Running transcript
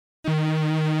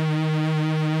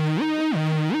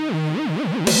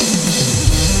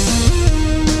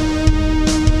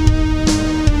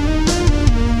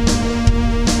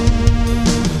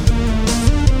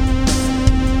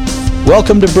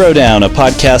Welcome to Brodown, a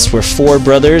podcast where four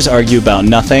brothers argue about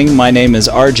nothing. My name is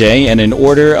RJ, and in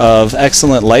order of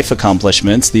excellent life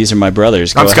accomplishments, these are my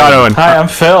brothers. I'm Scott Owen. Hi, I'm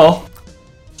Phil.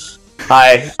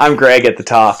 Hi, I'm Greg at the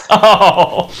top.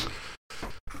 Oh!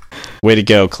 Way to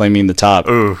go, claiming the top.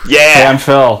 Ooh. Yeah! Hey, I'm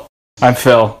Phil.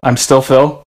 I'm still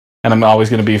Phil, and I'm always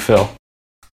going to be Phil.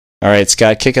 All right,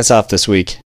 Scott, kick us off this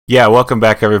week. Yeah, welcome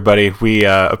back, everybody. We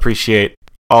appreciate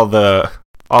all the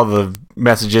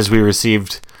messages we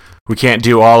received. We can't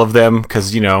do all of them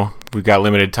because, we've got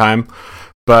limited time.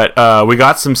 But we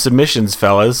got some submissions,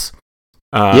 fellas.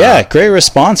 Yeah, great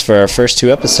response for our first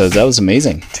two episodes. That was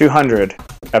amazing. 200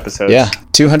 episodes. Yeah,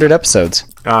 200 episodes.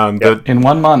 In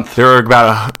 1 month. There were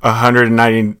about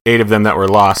 198 of them that were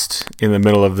lost in the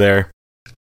middle of there.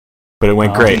 But it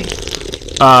went great.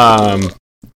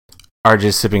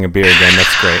 RJ's sipping a beer again.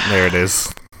 That's great. There it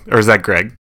is. Or is that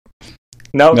Greg?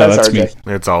 No, that's RJ.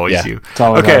 Me. It's always you. It's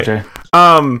always okay. RJ.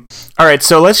 All right,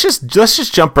 so let's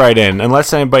just jump right in.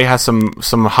 Unless anybody has some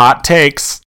hot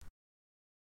takes.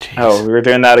 Jeez. Oh, we were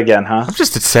doing that again, huh? I'm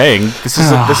just saying this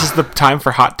is the time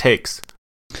for hot takes.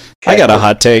 I got a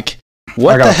hot take.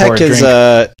 What the heck is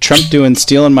Trump doing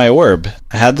stealing my orb?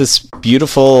 I had this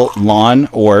beautiful lawn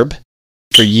orb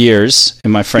for years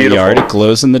in my front yard. It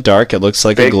glows in the dark. It looks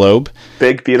like a globe.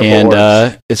 Big, beautiful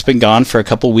And it's been gone for a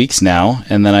couple weeks now,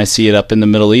 and then I see it up in the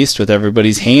Middle East with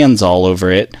everybody's hands all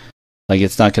over it. Like,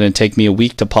 it's not going to take me a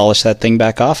week to polish that thing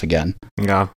back off again.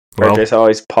 Yeah. Well, RJ's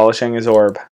always polishing his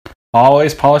orb.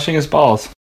 Always polishing his balls.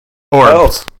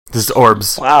 orbs. This is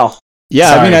orbs. Wow.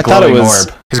 Yeah, Sorry, I thought it was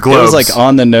orb. His it globes. was like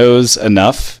on the nose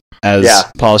enough as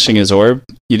polishing his orb.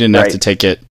 You didn't have to take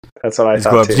it. That's what I His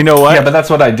thought globes. too. You know what? Yeah, but that's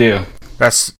what I do.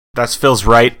 That's Phil's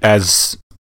right as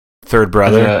third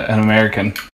brother As an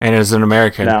American. and as an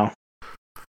American. No.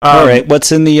 All right,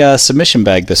 what's in the submission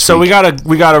bag this So week?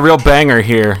 we got a real banger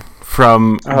here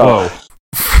from Oh.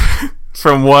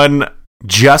 from one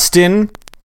Justin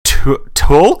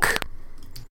Tolk.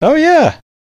 Oh yeah,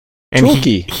 And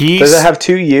Tolky. he's Does it have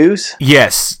two U's?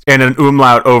 yes, and an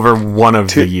umlaut over one of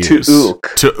the U's. To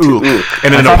ook. To ook.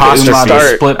 And I an thought the umlaut apostrophe.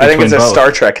 was split I think it's a between both.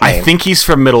 Star Trek name. I think he's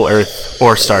from Middle Earth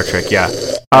or Star Trek, yeah.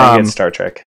 I think it's Star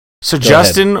Trek. So Go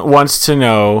Justin wants to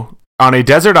know, on a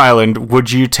desert island,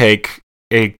 would you take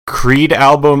a Creed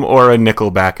album or a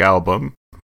Nickelback album?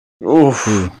 Oof.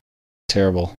 Ooh,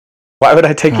 terrible. Why would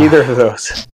I take either of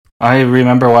those? I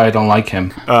remember why I don't like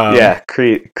him. Yeah,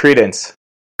 Credence.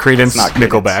 Credence, It's not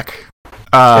Nickelback.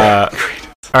 All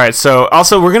right, so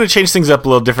also we're going to change things up a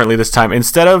little differently this time.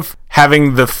 Instead of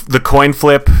having the coin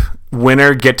flip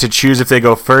winner get to choose if they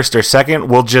go first or second,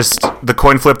 the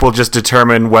coin flip will just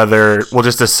determine whether we'll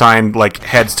just assign like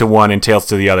heads to one and tails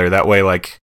to the other. That way,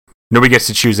 like nobody gets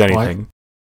to choose anything.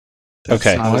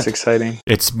 Okay, Not as exciting.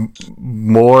 It's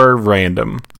more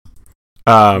random.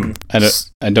 I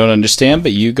don't understand,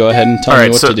 but you go ahead and tell me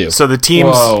what to do. So the teams,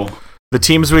 Whoa. the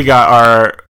teams we got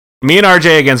are me and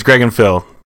RJ against Greg and Phil.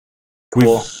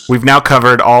 Cool. We've now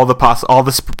covered all the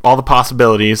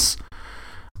possibilities.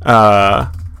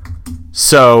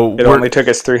 So It only took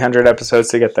us 300 episodes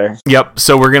to get there. Yep.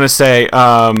 So we're gonna say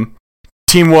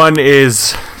team one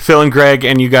is Phil and Greg,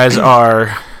 and you guys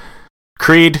are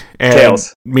Creed, and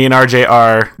Tails. me and RJ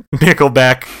are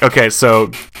Nickelback. Okay,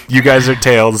 so you guys are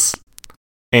tails,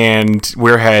 and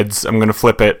we're heads. I'm gonna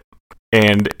flip it,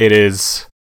 and it is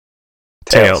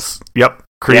tails. Yep.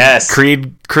 Creed, Yes.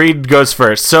 Creed goes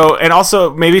first. So, and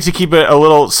also maybe to keep it a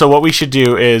little. So what we should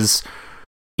do is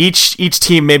each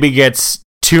team maybe gets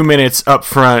 2 minutes up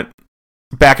front,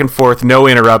 back and forth, no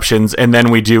interruptions, and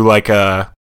then we do like an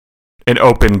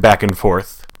open back and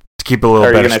forth to keep a little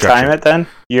Are better you going to structure. time it then?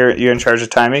 You're in charge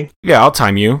of timing? Yeah, I'll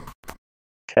time you.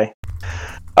 Okay.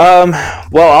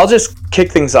 Well, I'll just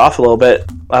kick things off a little bit.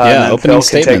 Yeah, and then opening Phil can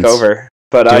take statements. over.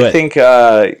 But Do I it. think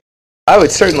I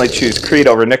would certainly choose Creed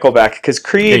over Nickelback because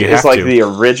Creed Yeah, you is have like to. the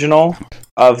original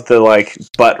of the like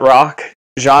butt rock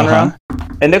genre,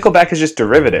 and Nickelback is just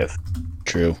derivative.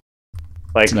 True.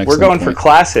 Like That's an we're going excellent for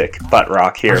classic butt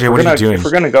rock here. RJ, If what are you doing? If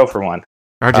we're gonna go for one.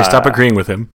 RJ, stop agreeing with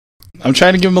him. I'm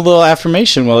trying to give him a little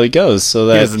affirmation while he goes, so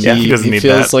that doesn't he need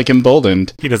feels that. like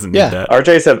emboldened. He doesn't Yeah. need that.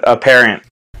 RJ's a parent.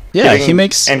 Yeah, Giving he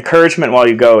makes. encouragement while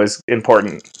you go is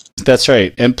important. That's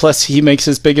right, and plus he makes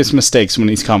his biggest mistakes when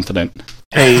he's confident.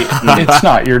 Hey, it's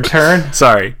not your turn.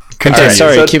 Sorry. Continue. Alright,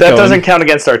 Sorry, so keep that going. doesn't count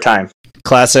against our time.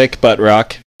 Classic butt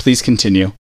rock. Please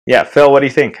continue. Yeah, Phil, what do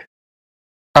you think?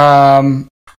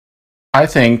 I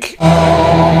think The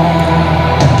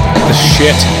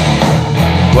shit.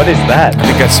 What is that? I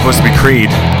think that's supposed to be Creed.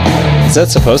 Is that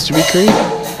supposed to be Creed?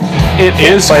 it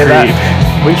is Play Creed.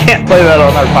 that. We can't play that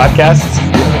on our podcasts.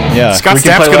 Yeah. Scott We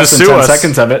can Stapp's play going to less than sue 10 us.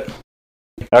 seconds of it.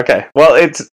 Okay. Well,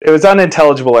 it was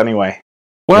unintelligible anyway.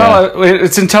 Well,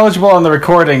 it's intelligible on the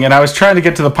recording, and I was trying to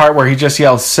get to the part where he just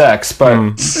yells sex,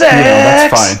 but Sex!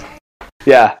 that's fine.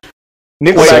 Yeah.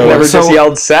 Nickelback never just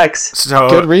yelled sex. So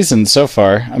Good reasons so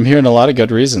far. I'm hearing a lot of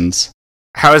good reasons.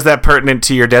 how is that pertinent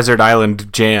to your Desert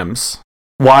Island jams?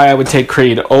 Why I would take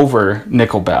Creed over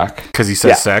Nickelback Because he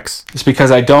says sex? is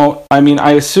because I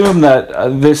assume that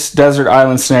this Desert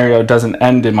Island scenario doesn't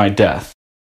end in my death.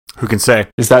 Who can say?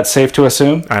 Is that safe to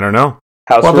assume? I don't know.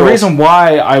 House The rules. reason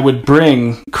why I would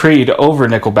bring Creed over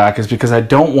Nickelback is because I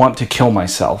don't want to kill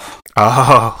myself.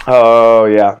 Oh. Oh,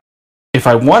 yeah. If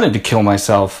I wanted to kill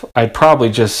myself, I'd probably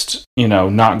just,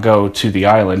 not go to the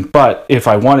island. But if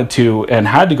I wanted to and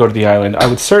had to go to the island, I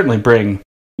would certainly bring,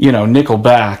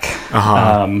 Nickelback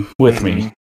with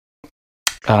me.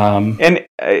 And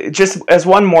just as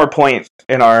one more point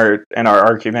in our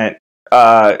argument,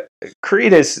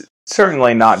 Creed is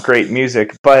certainly not great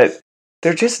music, but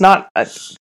they're just not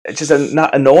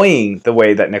not annoying the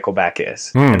way that Nickelback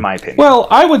is, in my opinion. Well,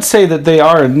 I would say that they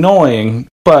are annoying,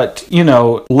 but,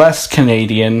 less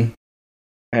Canadian.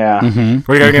 Yeah. Mm-hmm. What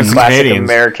do you got against the Classic Canadians?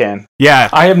 American. Yeah.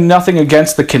 I have nothing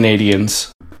against the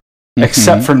Canadians,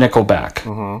 except for Nickelback.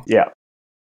 Mm-hmm. Yeah.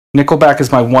 Nickelback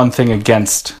is my one thing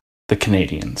against the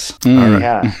Canadians.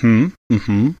 Yeah. Mm-hmm.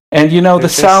 Mm-hmm. And, the It's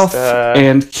just, South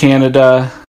and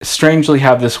Canada strangely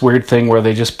have this weird thing where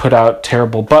they just put out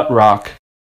terrible butt rock.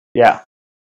 Yeah.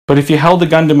 But if you held a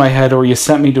gun to my head or you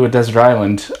sent me to a desert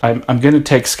island, I'm going to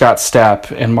take Scott Stapp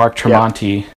and Mark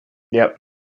Tremonti. Yep.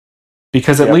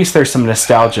 Because at least there's some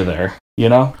nostalgia there,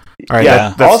 All right,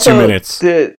 Yeah. that's Also, 2 minutes.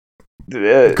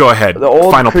 Go ahead. The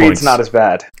old Final Creed's points. not as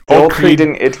bad. The Old old Creed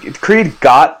didn't. Creed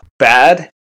got bad.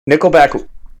 Nickelback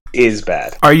is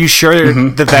bad. Are you sure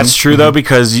that that's true, though?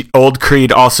 Because old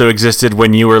Creed also existed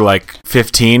when you were like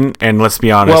 15, and let's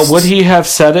be honest. Well, would he have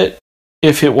said it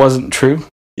if it wasn't true?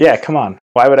 Yeah, come on.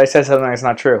 Why would I say something that's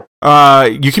not true?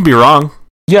 You can be wrong.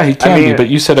 Yeah, he can mean- be, but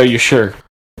you said, are you sure?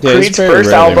 Yeah, he's Creed's very first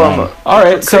rarely album. wrong. All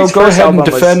right, so Creed's go first ahead and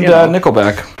album was, defend you know-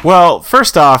 Nickelback. Well,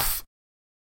 first off,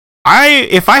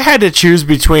 if I had to choose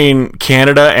between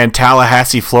Canada and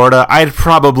Tallahassee, Florida, I'd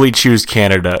probably choose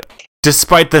Canada,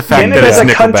 despite the fact that Canada's it's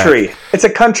a Nickelback. country. It's a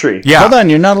country. Yeah, Hold on,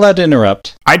 you're not allowed to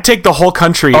interrupt. I'd take the whole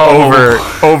country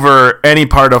Oh. over any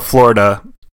part of Florida.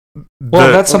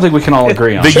 Well, that's something we can all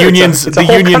agree on. the Sure, union's it's a the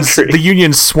whole union's country. the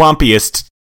union's swampiest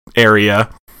area,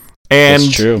 and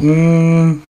That's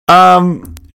true.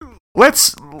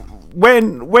 let's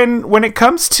when it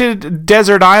comes to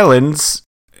desert islands,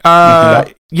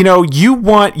 you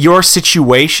want your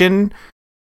situation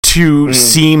to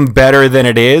seem better than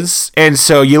it is, and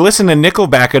so you listen to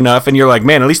Nickelback enough and you're like,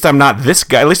 man, at least I'm not this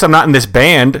guy, at least I'm not in this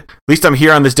band, at least I'm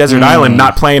here on this desert island,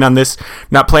 not playing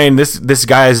this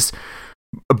guy's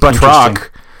butt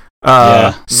rock,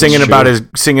 singing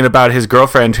about his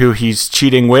girlfriend who he's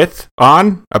cheating with I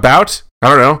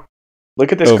don't know.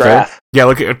 Look at this Over. graph.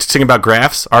 Yeah, sing about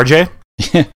graphs, RJ.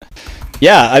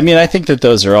 Yeah, I mean, I think that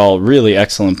those are all really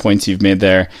excellent points you've made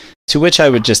there. To which I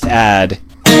would just add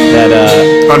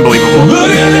that Unbelievable.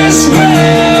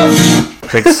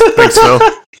 Thanks, Phil.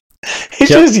 He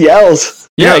just yells.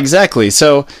 yeah, Yeah. exactly.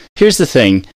 So here's the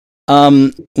thing: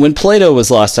 when Plato was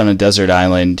lost on a desert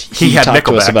island, He had talked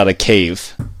to us Nickelback. about a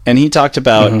cave, and he talked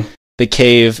about the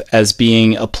cave as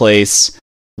being a place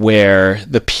where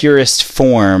the purest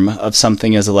form of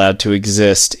something is allowed to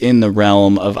exist in the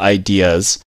realm of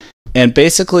ideas. And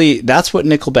basically, that's what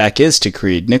Nickelback is to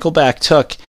Creed. Nickelback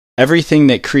took everything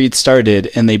that Creed started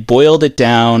and they boiled it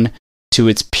down to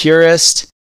its purest,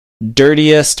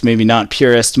 dirtiest, maybe not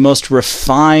purest, most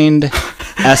refined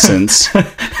essence,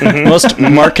 most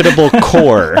marketable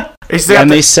core.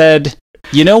 And they said,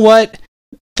 you know what?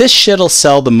 This shit'll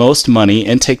sell the most money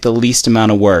and take the least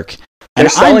amount of work. They're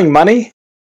And selling money?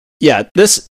 yeah,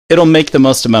 it'll make the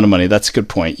most amount of money. That's a good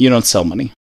point. You don't sell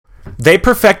money. They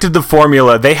perfected the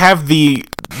formula. They have the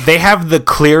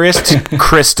clearest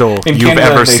crystal In you've Canada,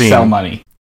 ever they seen. sell money.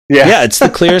 Yeah, it's the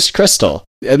clearest crystal.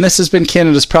 And this has been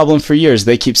Canada's problem for years.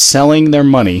 They keep selling their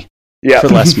money Yeah. for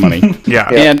less money. Yeah.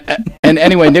 And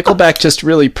anyway, Nickelback just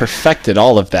really perfected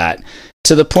all of that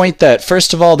to the point that,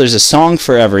 first of all, there's a song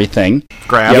for everything.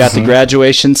 Grabs. You got the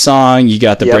graduation song, you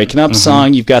got the Yep. breaking up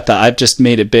song, you've got the I've just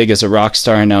made it big as a rock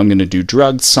star and now I'm going to do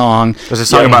drugs song. There's a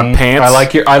song about pants.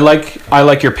 I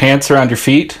like your pants around your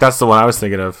feet. That's the one I was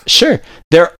thinking of. Sure.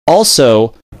 They're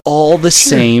also all the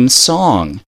same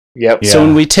song. Yep. So Yeah.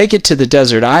 when we take it to the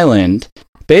desert island,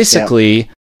 basically,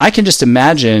 I can just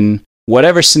imagine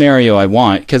whatever scenario I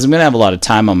want because I'm going to have a lot of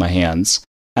time on my hands.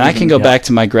 And I can go back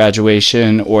to my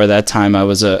graduation or that time I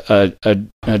was a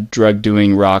drug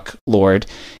doing rock lord.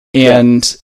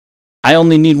 And I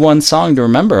only need one song to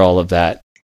remember all of that.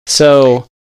 So,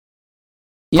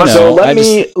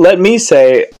 let me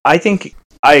say, I think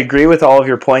I agree with all of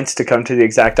your points to come to the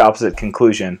exact opposite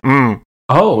conclusion.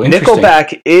 Oh, interesting.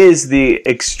 Nickelback is the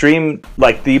extreme,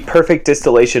 like the perfect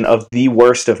distillation of the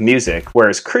worst of music,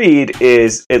 whereas Creed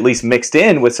is at least mixed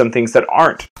in with some things that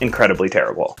aren't incredibly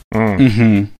terrible.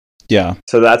 Mm-hmm. Yeah.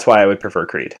 So that's why I would prefer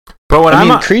Creed. But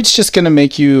when Creed's just going to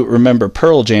make you remember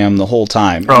Pearl Jam the whole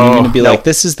time. And you're going to be like,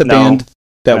 this is the band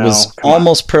that was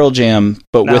almost Pearl Jam,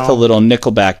 but with a little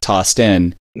Nickelback tossed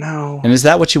in. No. And is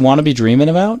that what you want to be dreaming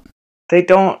about?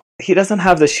 He doesn't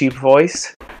have the sheep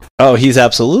voice. Oh, he's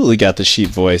absolutely got the sheep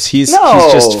voice. He's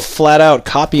just flat out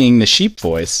copying the sheep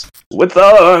voice. With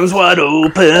arms wide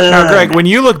open. Now, Greg, when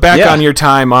you look back on your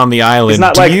time on the island,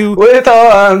 with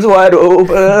arms wide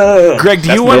open. Greg,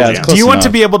 do you want to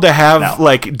be able to have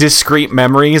like discrete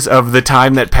memories of the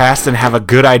time that passed and have a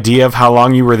good idea of how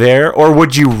long you were there, or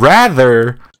would you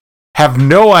rather have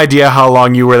no idea how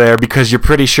long you were there because you're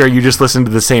pretty sure you just listened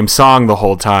to the same song the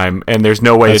whole time and there's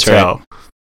no way to tell?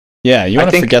 Yeah, you want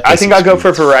to forget this. I think I'll go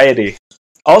for variety.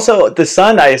 Also, the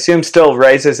sun, I assume, still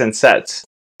rises and sets.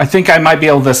 I think I might be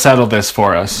able to settle this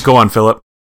for us. Go on, Philip.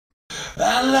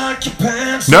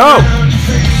 No!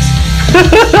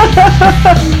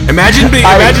 Imagine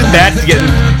that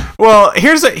getting... Well,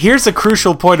 here's a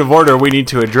crucial point of order we need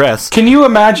to address. Can you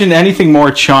imagine anything more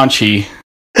chaunchy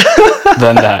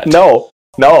than that? No.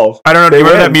 I don't know. Do you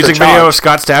remember that music video of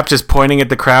Scott Stapp just pointing at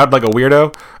the crowd like a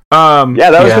weirdo?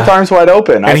 Yeah, that was with arms wide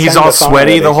open. And he's all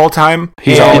sweaty the whole time.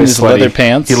 He's always in leather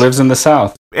pants. He lives in the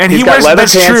South. And he's got leather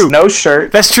pants, no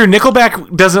shirt. That's true.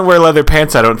 Nickelback doesn't wear leather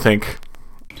pants, I don't think.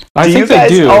 I think they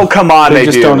do. Oh, come on, they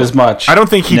just don't as much. I don't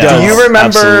think he does. Do you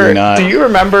remember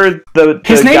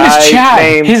his name is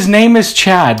Chad? His name is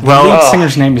Chad. Well, the lead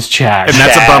singer's name is Chad. And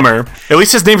that's a bummer. At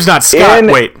least his name's not Scott.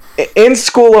 In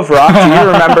School of Rock, do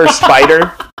you remember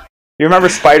Spider? You remember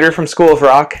Spider from School of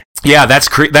Rock? Yeah, that's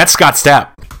Scott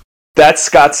Stapp. That's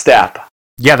Scott Stapp.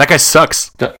 Yeah, that guy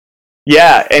sucks.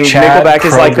 Yeah, and Chad Nickelback Kroger.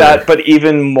 is like that, but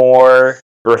even more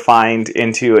refined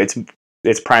into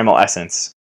its primal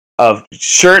essence of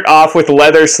shirt off with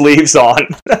leather sleeves on.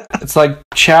 It's like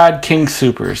Chad King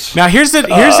Supers. Now here's a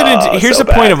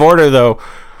point of order though.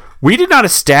 We did not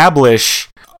establish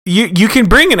you can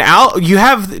bring an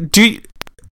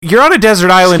you're on a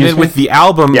desert island with the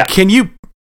album. Yeah. Can you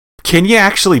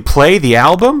actually play the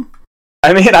album?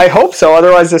 I mean, I hope so.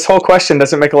 Otherwise, this whole question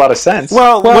doesn't make a lot of sense.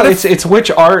 Well, it's which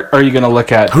art are you going to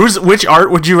look at? Which art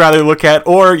would you rather look at,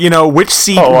 or which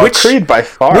CD? Creed by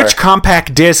far. Which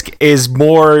compact disc is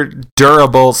more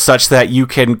durable, such that you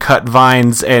can cut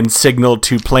vines and signal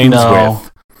to planes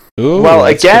with? Ooh, well,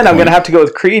 again, I'm going to have to go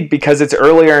with Creed because it's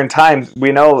earlier in time.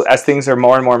 We know as things are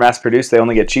more and more mass produced, they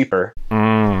only get cheaper.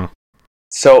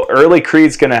 So early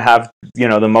Creed's going to have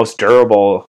the most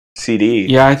durable CD.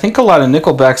 Yeah, I think a lot of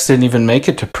Nickelbacks didn't even make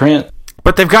it to print.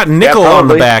 But they've got nickel on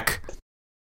the back.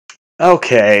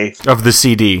 Okay. Of the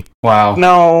CD. Wow.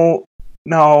 No,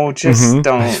 just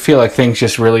don't. I feel like things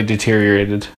just really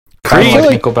deteriorated. Creed.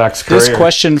 Like Nickelback's career. This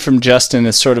question from Justin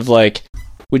is sort of like,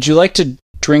 would you like to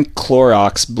drink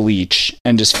Clorox bleach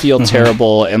and just feel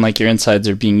terrible and like your insides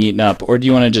are being eaten up, or do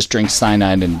you want to just drink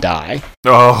cyanide and die?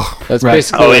 Oh, that's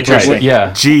basically interesting. Yeah,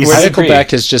 jeez.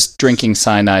 Nickelback is just drinking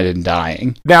cyanide and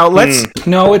dying. Now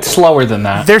No, it's slower than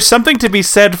that. There's something to be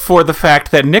said for the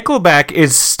fact that Nickelback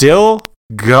is still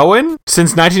going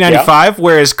since 1995,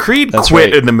 whereas Creed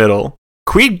quit in the middle.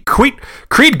 Creed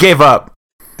gave up.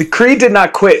 The Creed did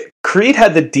not quit. Creed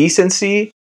had the decency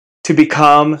to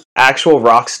become actual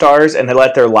rock stars and they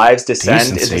let their lives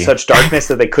descend into such darkness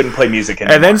that they couldn't play music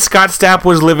anymore. And then Scott Stapp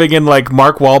was living in like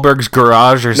Mark Wahlberg's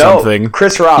garage or something.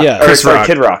 Chris Rock. Yeah.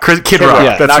 Kid Rock. Kid Rock.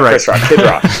 Yeah, that's not right. Chris Rock. Kid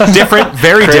Rock. Different,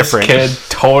 very different. Kid,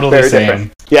 totally very same.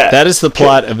 Different. Yeah. That is the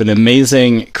plot of an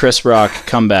amazing Chris Rock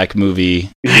comeback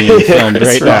movie being filmed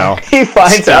right now. He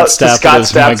finds out Scott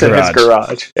Stapp's in his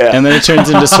garage. Yeah. And then it turns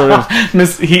into sort of...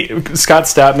 Scott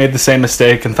Stapp made the same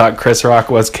mistake and thought Chris Rock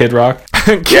was Kid Rock.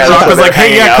 Kid Rock was like,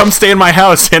 hey, come stay in my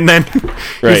house. And then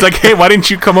he's like, hey, why didn't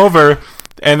you come over?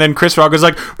 And then Chris Rock was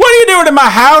like, what are you doing in my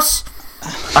house?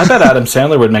 I bet Adam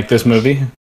Sandler would make this movie.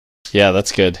 Yeah,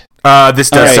 that's good. This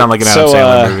does sound like an Adam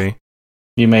Sandler movie.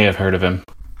 You may have heard of him.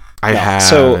 I haven't.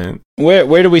 So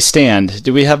where do we stand?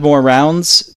 Do we have more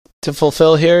rounds to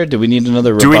fulfill here? Do we need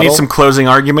another rebuttal? Do we need some closing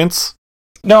arguments?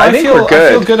 No, I feel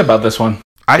good about this one.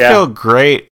 I feel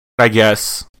great, I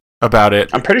guess, about it.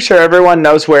 I'm pretty sure everyone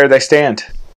knows where they stand.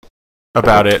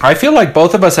 About it. I feel like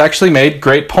both of us actually made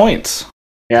great points.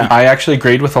 Yeah. I actually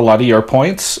agreed with a lot of your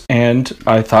points, and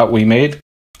I thought we made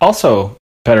also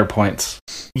better points.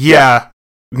 Yeah.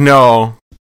 No.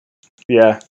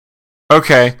 Yeah.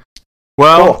 Okay.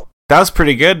 Well, That was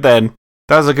pretty good then.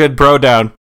 That was a good bro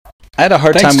down. I had a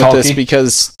hard time with this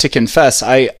because, to confess,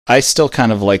 I still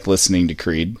kind of like listening to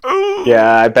Creed.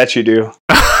 Yeah, I bet you do.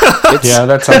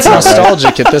 It's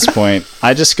nostalgic at this point.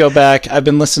 I just go back. I've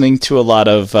been listening to a lot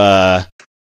of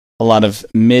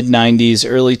mid '90s,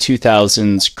 early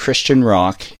 2000s Christian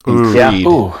rock and Creed.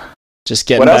 Just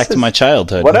getting back to my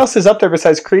childhood. What else is up there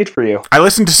besides Creed for you? I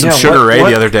listened to some Sugar Ray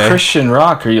the other day. What Christian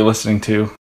rock are you listening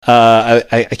to?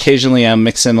 I occasionally am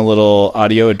mixing a little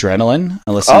Audio Adrenaline.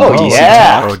 I listen to DC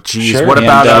Talk. Oh, jeez. Sure. What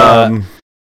about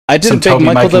I did a big Toby,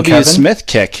 Michael Mike, and W. Kevin? Smith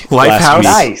kick Lifehouse. last week.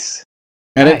 Nice.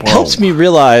 And it helps me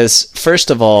realize,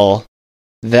 first of all,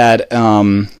 that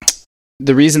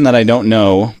the reason that I don't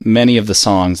know many of the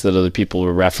songs that other people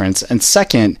will reference, and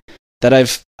second, that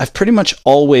I've pretty much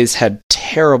always had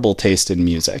terrible taste in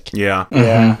music. Yeah.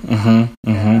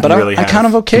 But I'm kind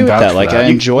of okay with that. Like, I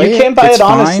enjoy it. You came by it's it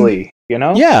honestly, you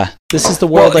know? Yeah. This is the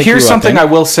world I grew here's up something in. I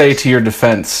will say to your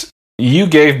defense. You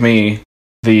gave me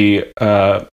the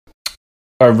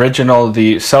original,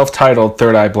 the self-titled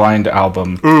Third Eye Blind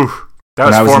album. Ooh. That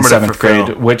was when I was in formative 7th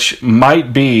grade, which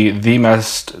might be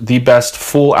the best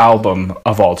full album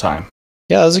of all time.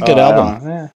 Yeah, it was a good album.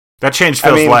 Yeah. That changed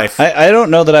Phil's life. I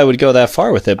don't know that I would go that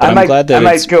far with it, but I'm glad that I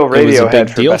might go it was a Radiohead big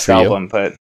for deal best for you. album,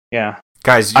 but yeah.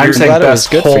 Guys, I'm saying glad it was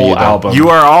best good for you, whole though. album. You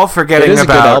are all forgetting It is a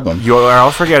good album. You are all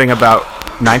forgetting about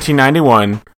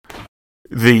 1991,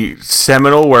 the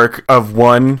seminal work of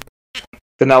one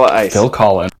Vanilla Ice. Phil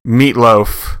Collins.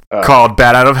 Meatloaf called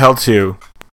 "Bat Out of Hell 2."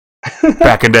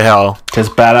 Back into Hell. Because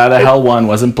Bat Out of Hell 1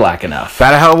 wasn't black enough.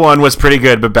 Bat Out of Hell 1 was pretty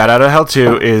good, but Bat Out of Hell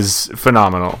 2 is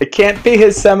phenomenal. It can't be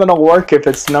his seminal work if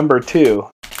it's number 2.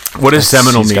 What does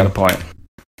seminal He's mean? got a point.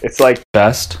 It's like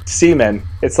Best? semen.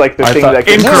 It's like the I thing thought- that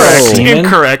gets Incorrect. Semen?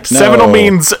 Incorrect. No. Seminal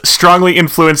means strongly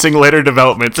influencing later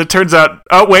developments. It turns out.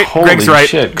 Oh wait, Holy Greg's right.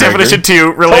 shit, Definition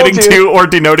 2: relating Told you. to or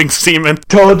denoting semen.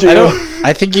 told you.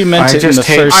 I think you meant I it in just the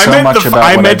hate first. so I meant, much the, about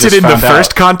I what I meant it just in the found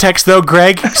first out. context, though.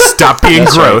 Greg, stop being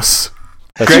That's right. gross.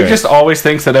 That's Greg right. just always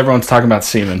thinks that everyone's talking about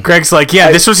semen. Greg's like,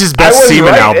 yeah, this was his I best was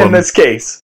semen right album. in this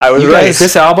case. I was You right. guys-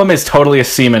 This album is totally a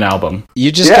semen album.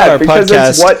 You just Yeah, got our because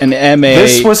it's podcast what- an MA.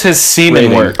 This was his semen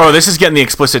rating. work. Oh, this is getting the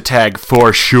explicit tag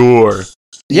for sure.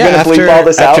 yeah, gonna bleep all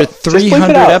this after out? Just bleep it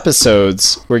 300 out.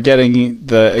 episodes, we're getting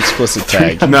the explicit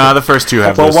tag. Nah, the first two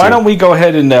have Well, those why two. don't we go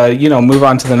ahead and move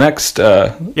on to the next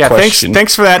Yeah, question.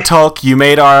 thanks for that, Tulk. You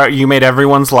made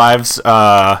everyone's lives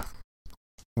worse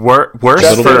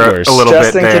Just for worse. a little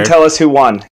Justin bit there. can tell us who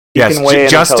won. Yes, can weigh in and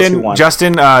tell us who won.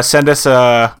 Justin, send us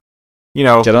a,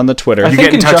 Get on the Twitter. I you think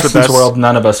get in in touch with Justin's us. world,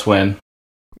 none of us win.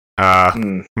 All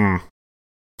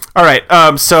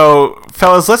right. So,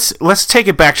 fellas, let's take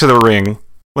it back to the ring.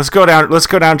 Let's go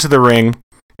down to the ring,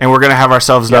 and we're gonna have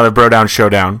ourselves another Bro Down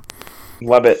Showdown.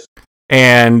 Love it.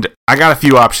 And I got a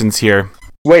few options here.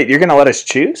 Wait, you're gonna let us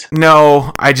choose?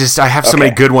 No, I have so many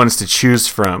Okay. good ones to choose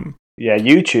from. Yeah,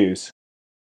 you choose.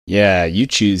 Yeah, you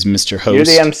choose, Mr. Host. You're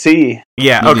the MC.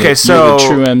 Yeah. You're Okay. the- So you're the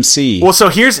true MC. Well, so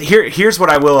here's what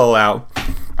I will allow.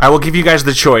 I will give you guys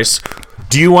the choice.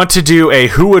 Do you want to do a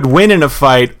who would win in a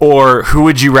fight, or who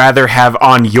would you rather have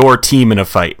on your team in a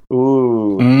fight?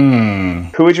 Ooh.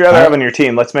 Mm. Who would you rather have on your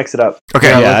team? Let's mix it up. Okay.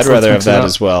 yeah, let's- I'd rather have let's mix it that up.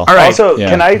 as well. All right. Also, yeah.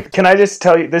 can I just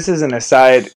tell you, this is an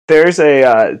aside. There's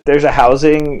a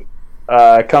housing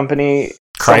company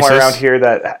Crisis? somewhere around here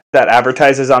that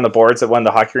advertises on the boards that one of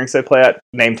the hockey rinks I play at,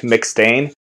 named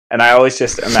McStain, and I always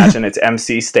just imagine it's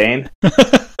MC Stain.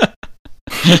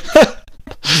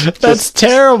 That's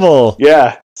terrible.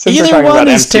 Yeah. Since we're Either talking one about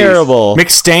is MCs. terrible.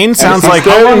 McStain sounds How like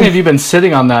long have you been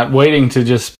sitting on that, waiting to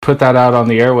just put that out on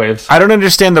the airwaves? I don't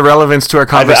understand the relevance to our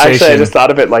conversation. Actually, I just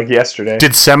thought of it like yesterday.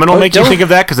 Did seminal Oh, make you don't- think of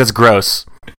that? Because that's gross.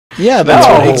 Yeah, that's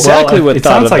No, what, exactly Well, what it thought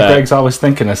sounds of like that. Greg's always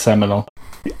thinking of seminal.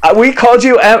 I called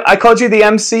you the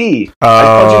MC. I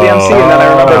called you the MC, and then I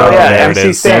remembered, Oh, yeah, there it MC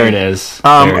is. There it Stain. is. There it is.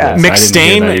 I didn't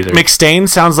hear that either. McStain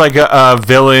sounds like a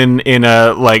villain in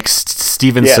a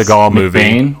Steven Yes. Seagal movie.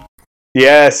 McBain?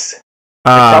 Yes,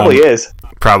 probably is.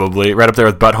 Probably right up there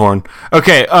with Butthorn.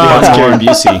 Okay. That's Gary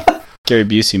Busey. Gary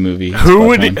Busey movie. Who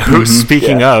would Butthorn. who?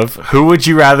 Speaking of, who would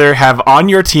you rather have on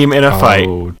your team in a fight?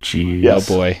 Oh, jeez. Yes.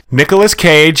 Oh boy. Nicolas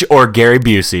Cage or Gary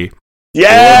Busey?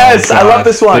 Yes, Oh, I God. love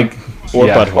this one. Or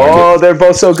Yeah. Butthorn. Oh, they're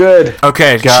both so good.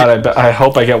 Okay, God, I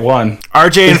hope I get one.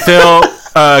 RJ and Phil,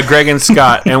 Greg and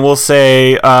Scott, and we'll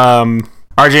say RJ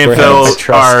RJ and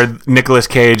Phil are Nicolas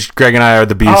Cage. Greg and I are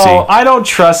the Busey. Oh, I don't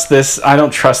trust this. I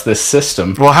don't trust this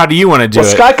system. Well, how do you want to do it?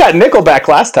 Scott got Nickelback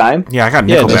last time. Yeah, I got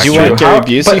Nickelback. Did you want Gary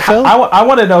Busey, Phil? I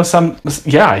want to know some.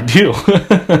 Yeah, I do.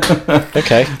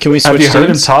 Okay, can we switch? Have you heard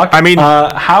him talk? I mean,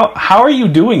 how are you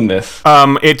doing this?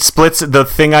 It splits the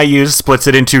thing I use splits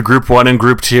it into group 1 and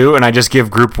group 2, and I just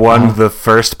give group 1 the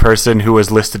first person who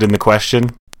was listed in the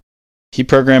question. He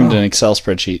programmed an Excel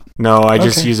spreadsheet. No, I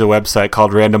just use a website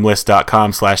called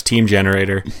randomlist.com/team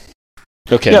generator.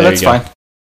 Okay, yeah, there that's you go.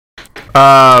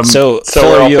 Fine. So Phil,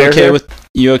 are you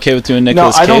okay with doing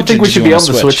Nicolas Cage? No, I don't think we should be able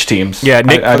to switch teams. Yeah,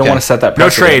 Nick, I don't want to set that no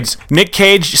precedent. trades. Nick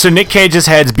Cage. So Nick Cage is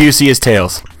heads, Busey is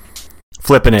tails.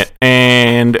 Flipping it,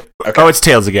 and it's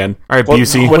tails again. All right,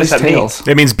 Busey. What is tails?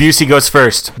 That means Busey goes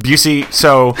first. Busey.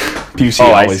 So Busey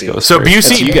always goes. So first.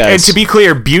 Busey, you guys. and to be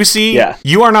clear, Busey,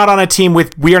 you are not on a team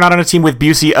with. We are not on a team with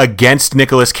Busey against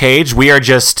Nicolas Cage. We are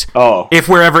just. If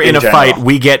we're ever in a fight,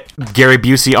 we get Gary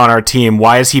Busey on our team.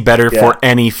 Why is he better for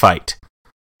any fight?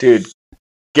 Dude,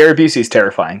 Gary Busey's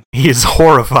terrifying. He is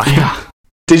horrifying. Yeah.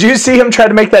 Did you see him try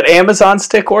to make that Amazon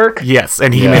stick work? Yes,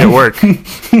 and he made it work. He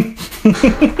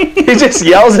just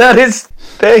yells at his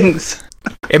things.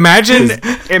 Imagine.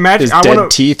 His dead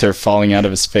teeth are falling out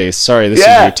of his face. Sorry, this is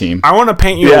your team. I want to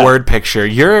paint you a word picture.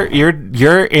 You're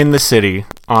in the city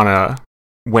on a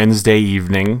Wednesday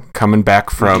evening, coming back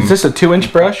from. Is this a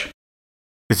 2-inch brush?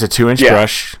 It's a 2-inch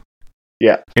brush.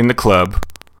 Yeah. In the club,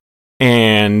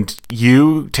 and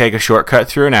you take a shortcut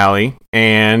through an alley,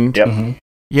 and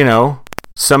you know.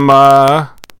 Some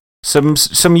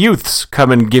youths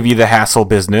come and give you the hassle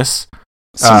business.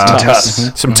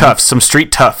 Some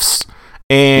street toughs.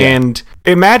 And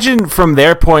imagine from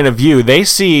their point of view, they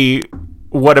see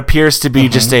what appears to be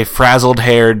just a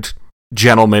frazzled-haired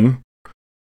gentleman.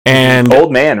 And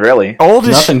old man, really.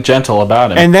 Nothing gentle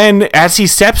about him. And then as he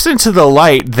steps into the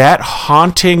light, that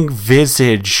haunting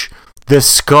visage, the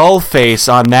skull face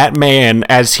on that man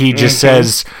as he just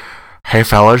says, "Hey,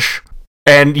 fellas."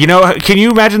 And can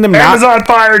you imagine them Amazon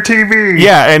Fire TV?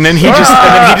 Yeah, and then he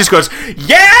just goes,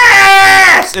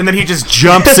 "Yes!" And then he just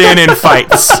jumps in and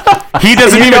fights. He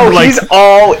doesn't even he's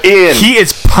all in. He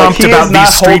is pumped about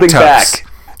these street toughs.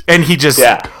 And he just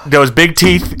those big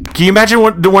teeth. Can you imagine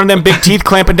one of them big teeth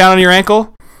clamping down on your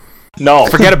ankle? No.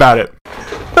 Forget about it.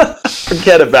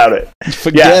 Forget about it.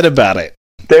 Forget about it.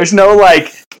 There's no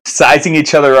sizing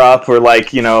each other up or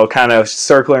kind of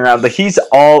circling around. He's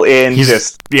all in. He's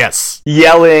just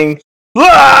yelling.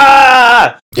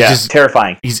 Ah! Yeah,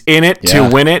 terrifying. He's in it to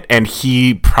win it, and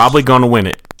he probably going to win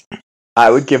it.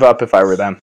 I would give up if I were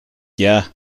them. Yeah.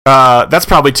 That's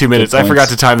probably 2 minutes. I forgot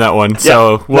to time that one.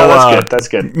 So that's good. That's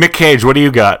good. Nick Cage, what do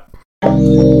you got?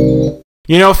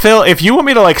 Phil, if you want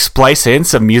me to splice in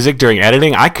some music during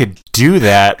editing, I could do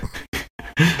that.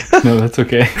 No, that's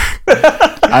okay.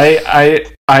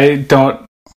 I don't.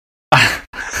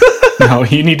 No,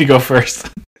 you need to go first.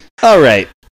 All right.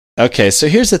 Okay, so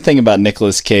here's the thing about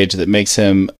Nicolas Cage that makes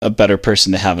him a better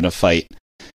person to have in a fight.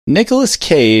 Nicolas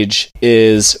Cage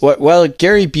is, while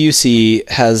Gary Busey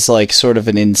has sort of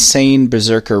an insane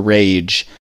berserker rage,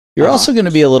 you're also going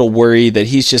to be a little worried that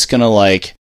he's just going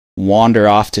to wander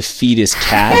off to feed his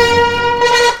cat.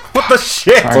 What the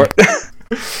shit?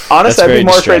 Honestly, I'd be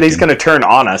more afraid he's going to turn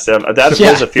on us. That's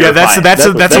a fear. Yeah,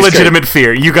 that's a legitimate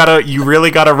fear. You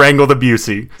really gotta wrangle the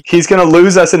Busey. He's going to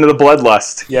lose us into the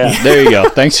bloodlust. Yeah, there you go.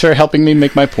 Thanks for helping me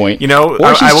make my point.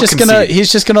 Or he's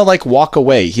just gonna walk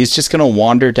away. He's just gonna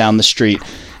wander down the street,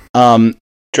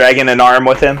 dragging an arm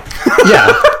with him.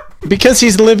 Yeah, because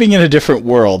he's living in a different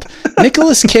world.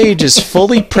 Nicolas Cage is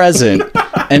fully present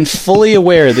and fully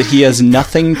aware that he has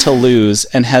nothing to lose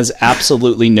and has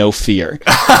absolutely no fear.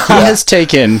 He has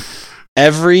taken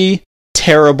every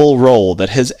terrible role that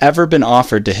has ever been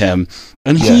offered to him,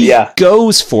 and he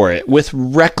goes for it with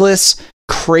reckless,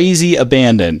 crazy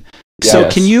abandon. Yes. So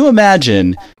can you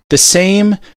imagine the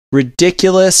same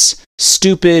ridiculous,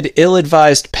 stupid,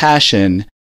 ill-advised passion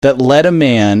that led a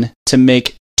man to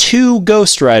make 2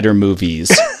 Ghost Rider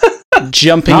movies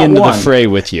jumping into the fray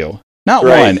with you? Not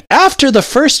one. After the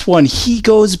first one, he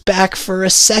goes back for a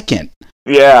second.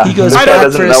 Yeah, he goes back for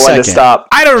a second. When to stop.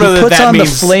 I don't know he puts on the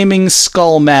flaming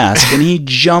skull mask and he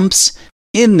jumps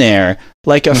in there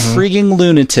like a freaking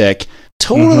lunatic,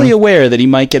 totally aware that he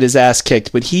might get his ass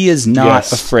kicked, but he is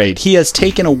not afraid. He has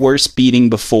taken a worse beating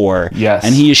before,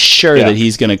 and he is sure that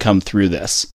he's going to come through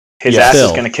this. His ass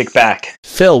is going to kick back.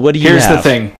 Phil, what do you have?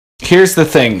 Here's the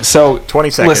thing. So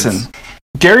 20 seconds. Listen.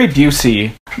 Gary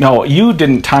Busey, no, you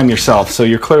didn't time yourself, so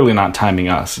you're clearly not timing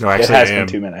us. No, actually, it has been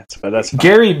 2 minutes, but that's fine.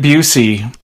 Gary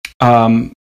Busey,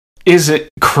 is it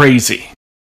crazy?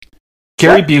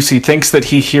 Gary Busey thinks that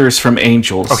he hears from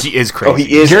angels. Oh, he is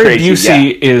crazy. Gary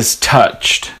Busey is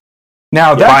touched.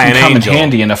 Now, that can come in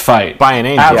handy in a fight. By an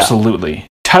angel. Absolutely. Yeah.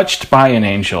 Touched by an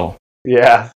angel.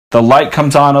 Yeah. The light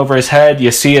comes on over his head.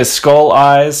 You see his skull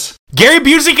eyes. Gary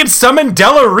Busey can summon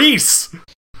Della Reese.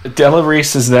 Della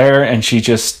Reese is there, and she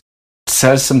just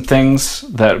says some things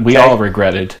that we all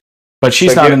regretted. But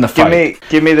she's not in the fight.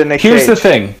 Give me the Nick Here's Cage. the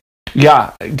thing.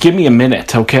 Yeah, give me a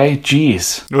minute, okay?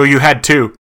 Jeez. Well, you had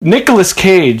 2. Nicolas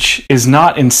Cage is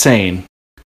not insane.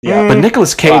 Yeah. But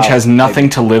Nicolas Cage has nothing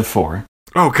to live for.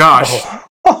 Oh, gosh.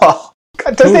 Oh.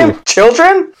 God, does he have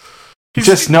children?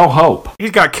 Just no hope.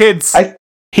 He's got kids.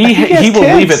 He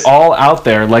will leave it all out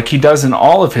there like he does in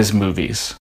all of his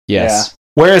movies. Yes. Yeah.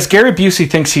 Whereas Gary Busey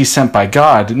thinks he's sent by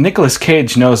God, Nicolas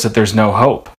Cage knows that there's no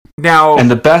hope. Now, and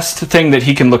the best thing that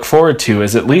he can look forward to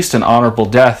is at least an honorable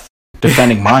death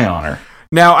defending my honor.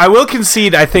 Now, I will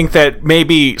concede, I think that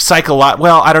maybe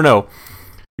well, I don't know.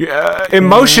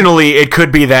 Emotionally, it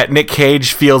could be that Nick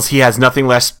Cage feels he has nothing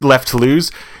left to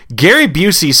lose. Gary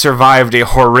Busey survived a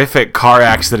horrific car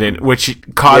accident, which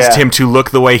caused him to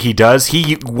look the way he does.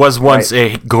 He was once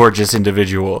a gorgeous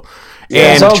individual.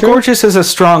 Yeah, so gorgeous is a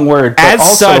strong word. But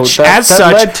as such,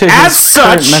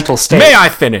 mental state. May I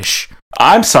finish?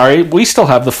 I'm sorry, we still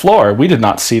have the floor. We did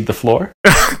not cede the floor.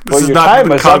 Well, your time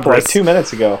was up like 2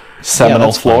 minutes ago.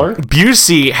 Seminal floor.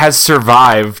 Busey has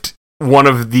survived one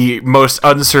of the most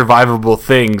unsurvivable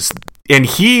things, and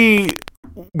he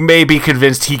may be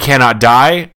convinced he cannot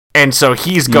die, and so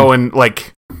he's going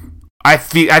like. I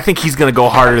think he's going to go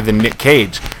harder than Nick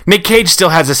Cage. Nick Cage still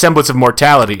has a semblance of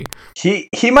mortality.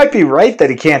 He might be right that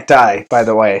he can't die, by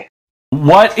the way.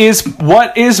 What is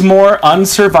more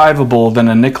unsurvivable than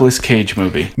a Nicolas Cage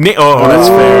movie? That's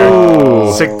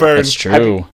fair. Sick burn. That's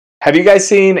true. Have you guys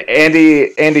seen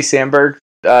Andy Samberg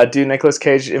do Nicolas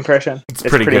Cage impression? It's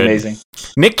pretty good. Amazing.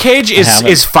 Nick Cage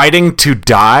is fighting to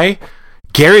die.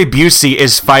 Gary Busey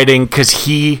is fighting because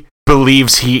he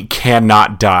believes he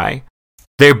cannot die.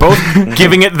 They're both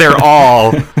giving it their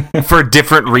all for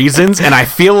different reasons, and I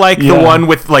feel like the one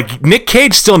with Nick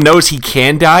Cage still knows he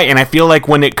can die, and I feel like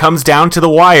when it comes down to the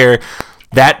wire,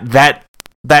 that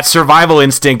survival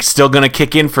instinct is still going to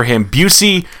kick in for him.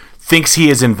 Busey thinks he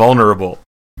is invulnerable.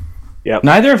 Yep.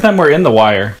 Neither of them were in The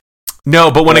Wire. No,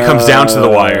 but when it comes down to the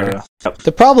wire,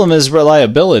 the problem is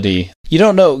reliability. You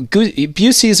don't know.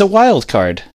 Busey is a wild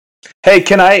card. Hey,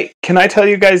 can I tell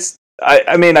you guys?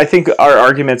 I mean, I think our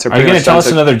arguments are. Are you going to tell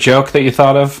us another joke that you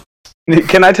thought of?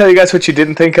 Can I tell you guys what you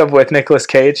didn't think of with Nicolas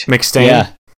Cage? McStain.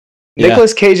 Yeah.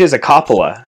 Nicolas Cage is a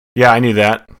Coppola. Yeah, I knew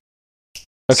that.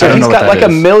 Okay, so he's got like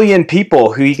 1 million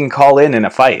people who he can call in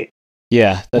a fight.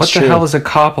 Yeah, that's true. What the hell is a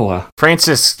Coppola?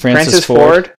 Francis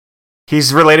Ford.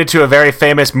 He's related to a very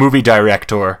famous movie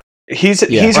director. He's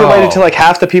related to like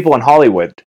half the people in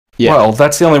Hollywood. Yeah. Well,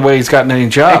 that's the only way he's gotten any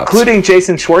jobs. Including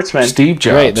Jason Schwartzman. Steve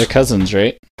Jobs. Right, they're cousins,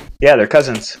 right? Yeah, they're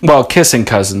cousins. Well, kissing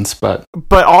cousins, but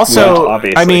also,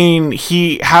 obviously. I mean,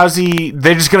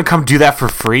 they're just going to come do that for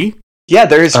free? Yeah,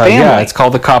 they're his family. Yeah, it's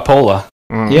called the Coppola.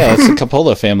 Yeah, it's the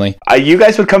Coppola family. You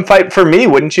guys would come fight for me,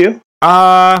 wouldn't you?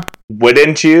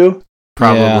 Wouldn't you?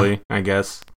 Probably, I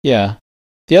guess. Yeah.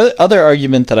 The other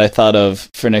argument that I thought of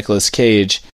for Nicolas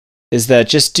Cage is that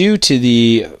just due to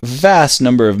the vast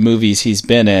number of movies he's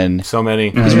been in, so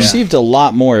many, he's received a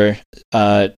lot more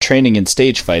training in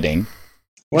stage fighting,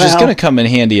 which is going to come in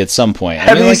handy at some point.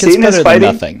 Have you seen his fighting?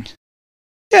 Than nothing.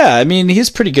 Yeah, I mean, he's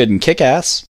pretty good in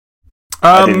Kick-Ass.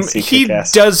 He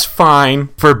does fine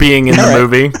for being in the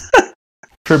movie.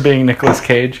 For being Nicolas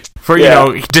Cage.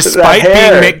 Despite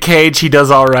being Nick Cage, he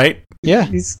does all right. Yeah,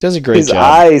 he does a great job. His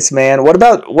eyes, man. What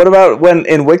about when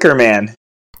in Wicker Man?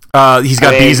 He's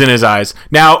got bees in his eyes.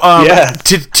 Now,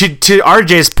 to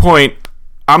RJ's point,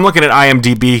 I'm looking at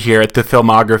IMDb here at the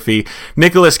filmography.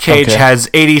 Nicolas Cage has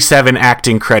 87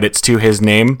 acting credits to his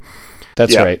name.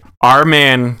 That's right. Our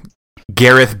man,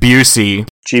 Gareth Busey.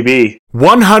 GB.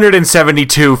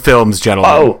 172 films,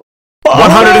 gentlemen.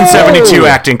 172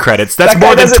 acting credits. That's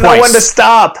more than twice. That guy doesn't know when to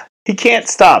stop. He can't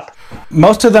stop.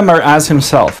 Most of them are as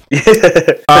himself.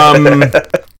 And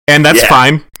that's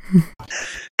fine.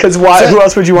 Because why? Who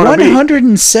else would you want to be?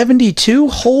 172?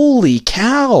 Holy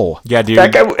cow! Yeah, dude.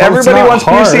 That guy, everybody wants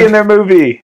Busey in their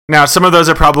movie. Now, some of those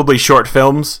are probably short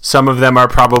films. Some of them are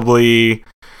probably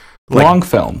long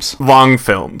films. Long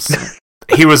films.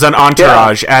 He was on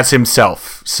Entourage as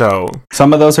himself, so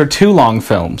some of those are too long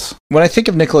films. When I think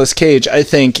of Nicolas Cage, I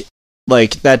think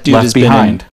like that dude has been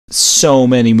in so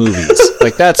many movies.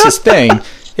 Like that's his thing.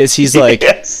 Is he's like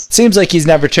seems like he's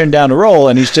never turned down a role,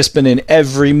 and he's just been in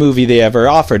every movie they ever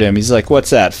offered him. He's like,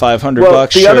 "What's that?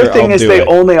 $500?" The other thing is they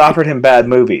only offered him bad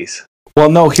movies. Well,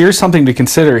 no, here's something to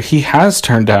consider. He has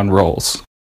turned down roles.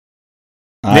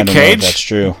 Nick Cage? That's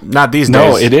true. Not these days.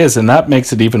 No, it is, and that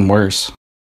makes it even worse.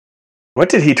 What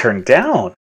did he turn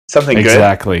down? Something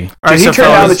exactly. Good? Did he turn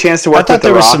down the chance to work with The Rock? I thought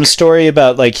there was some story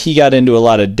about, like, he got into a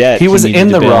lot of debt. He was in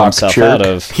The Rock,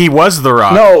 jerk. He was The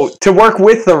Rock. No, to work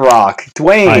with The Rock.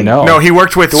 Dwayne. I know. No, he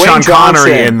worked with Sean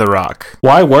Connery in The Rock.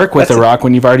 Why work with The Rock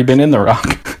when you've already been in The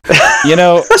Rock? You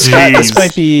know, Scott, this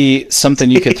might be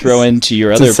something you could throw into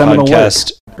your other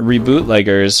podcast.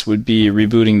 Rebootleggers would be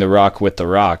rebooting The Rock with The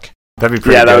Rock. That'd be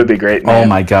pretty good. That would be great, man. Oh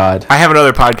my god. I have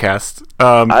another podcast.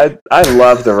 I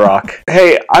love The Rock.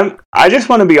 Hey, I just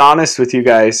want to be honest with you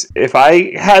guys. If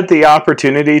I had the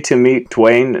opportunity to meet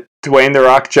Dwayne The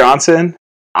Rock Johnson,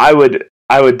 I would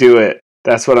do it.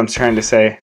 That's what I'm trying to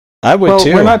say. I would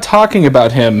too. We're not talking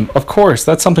about him. Of course,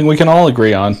 that's something we can all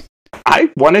agree on.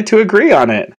 I wanted to agree on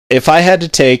it. If I had to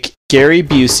take Gary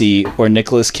Busey or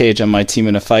Nicolas Cage on my team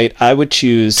in a fight, I would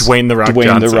choose Dwayne The Rock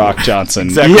Johnson.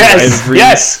 Exactly.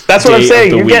 Yes, that's what I'm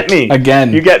saying. You get me. You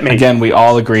get me. Again, we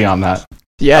all agree on that.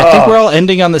 Yeah, I think we're all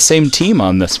ending on the same team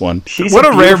on this one. What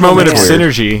a rare moment of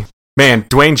synergy. Man,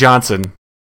 Dwayne Johnson.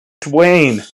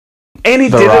 Dwayne. And he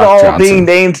did it all being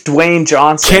named Dwayne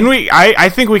Johnson. Can we? I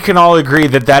think we can all agree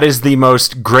that is the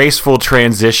most graceful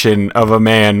transition of a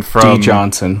man from D.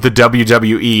 Johnson, the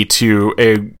WWE, to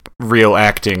a real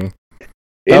acting.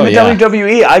 In the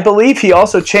WWE, I believe he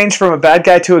also changed from a bad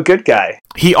guy to a good guy.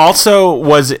 He also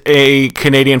was a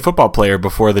Canadian football player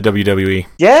before the WWE.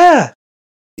 Yeah.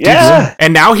 Yeah.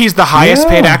 And now he's the highest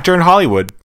paid actor in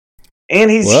Hollywood. And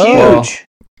he's huge.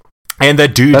 And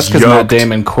that dude's That's because Matt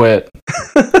Damon quit.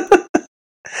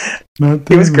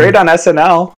 He was great on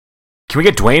SNL. Can we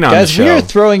get Dwayne on the show? Guys, we are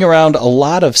throwing around a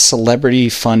lot of celebrity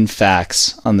fun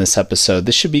facts on this episode.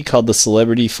 This should be called the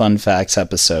Celebrity Fun Facts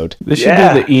episode. This should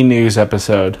be the E-News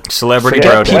episode. Celebrity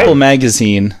Bro Down. People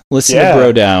Magazine. Listen to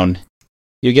Bro Down.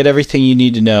 You get everything you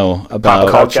need to know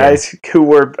about guys who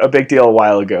were a big deal a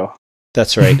while ago.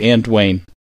 That's right, and Dwayne.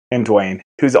 And Dwayne,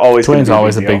 who's always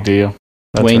a big deal.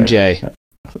 That's Dwayne J.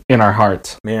 In our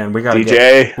hearts. Man, we gotta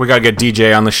DJ. Get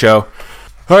DJ on the show.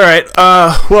 All right.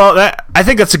 I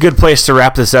think that's a good place to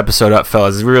wrap this episode up,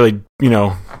 fellas. We really,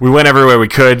 we went everywhere we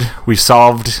could. We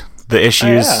solved the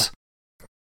issues. Oh, yeah.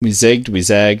 We zigged, we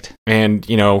zagged, and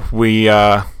we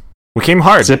came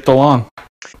hard. Zipped along.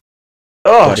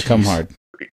 Oh, gotta come hard.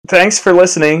 Thanks for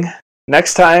listening.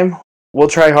 Next time we'll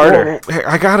try harder. Well,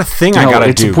 I got a thing I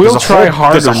gotta do. We'll try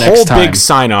harder next time. There's a whole big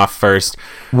sign off first.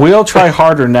 We'll try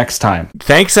harder next time.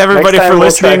 Thanks everybody for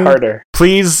listening.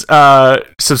 Please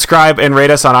subscribe and rate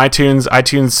us on iTunes.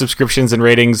 iTunes subscriptions and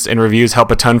ratings and reviews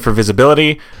help a ton for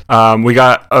visibility. We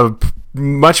got a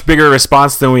much bigger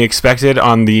response than we expected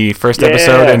on the first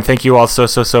episode, and thank you all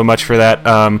so much for that.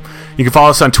 You can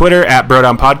follow us on Twitter at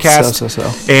Brodown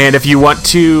Podcast. And if you want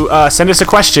to send us a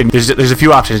question, there's a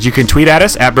few options. You can tweet at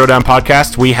us at Brodown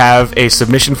Podcast. We have a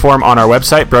submission form on our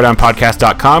website,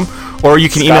 brodownpodcast.com, or you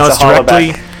can email us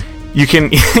directly. You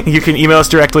can email us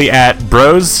directly at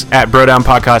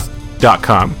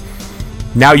bros@brodownpodcast.com.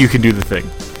 Now you can do the thing.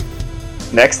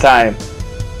 Next time,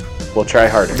 we'll try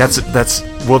harder.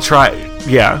 We'll try.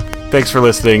 Yeah. Thanks for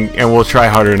listening, and we'll try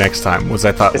harder next time. Was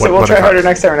I thought? We'll try harder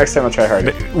next time, or next time we'll try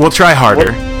harder? We'll try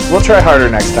harder. We'll try harder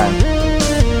next time.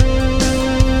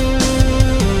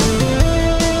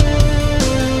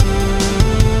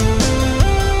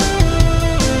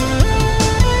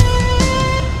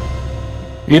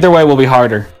 Either way, we'll be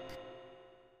harder.